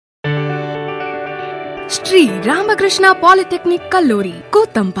Sri Ramakrishna polytechnic கல்லூரி,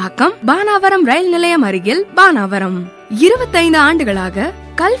 கூத்தம்பாக்கம், பானாவரம் ரயில் நிலையம் அருகில், பானாவரம். 25 ஆண்டுகளாக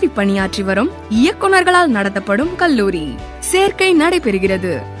கல்வி பணியாற்றி வரும் இயக்குநர்களால் நடத்தப்படும் கல்லூரி. சேர்க்கை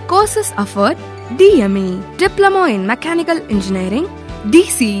நடைபெறுகிறது. Courses offered: DME, Diploma in Mechanical Engineering,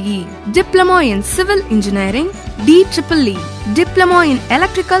 DCE, Diploma in Civil Engineering, DEEE, Diploma in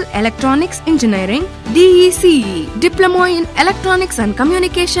Electrical Electronics Engineering, DECE, Diploma in Electronics and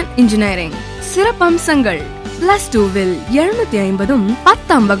Communication Engineering. சிறப்பம்சங்கள்: +2வில் 750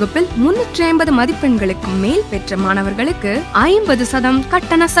 10ஆம் வகுப்பில் 350 மதிப்பெண்களுக்கு மேல் பெற்ற மாணவர்களுக்கு 50%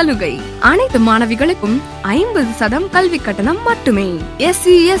 கட்டண சலுகை. அனைத்து மாணவிகளுக்கும் 50% கல்வி கட்டணம் மட்டுமே.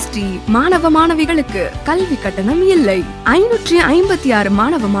 SC/ST மாணவ மாணவிகளுக்கு கல்வி கட்டணம் இல்லை. 556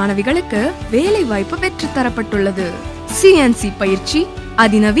 மாணவ மாணவிகளுக்கு வேலை வாய்ப்பு பெற்று தரப்பட்டுள்ளது. CNC பயிற்சி,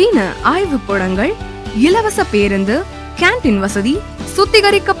 அதிநவீன ஆய்வுக்கூடங்கள், இலவச பேருந்து, கேண்டீன் வசதி,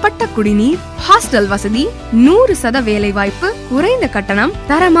 சுத்திகரிக்கப்பட்ட குடிநீர், ஹாஸ்டல் வசதி, 100% வேலை வாய்ப்பு, குறைந்த கட்டணம்,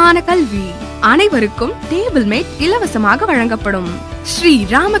 தரமான கல்வி. அனைவருக்கும் டேபிள் மேட் இலவசமாக வழங்கப்படும். ஸ்ரீ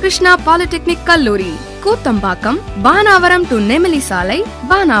ராமகிருஷ்ணா பாலிடெக்னிக் கல்லூரி, கூத்தம்பாக்கம், பானாவரம் டு நெமிலி சாலை,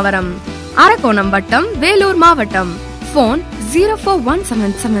 பானாவரம், அரக்கோணம் வட்டம், வேலூர் மாவட்டம். போன்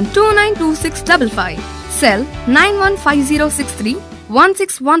 041772926555, செல்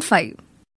 9150631615.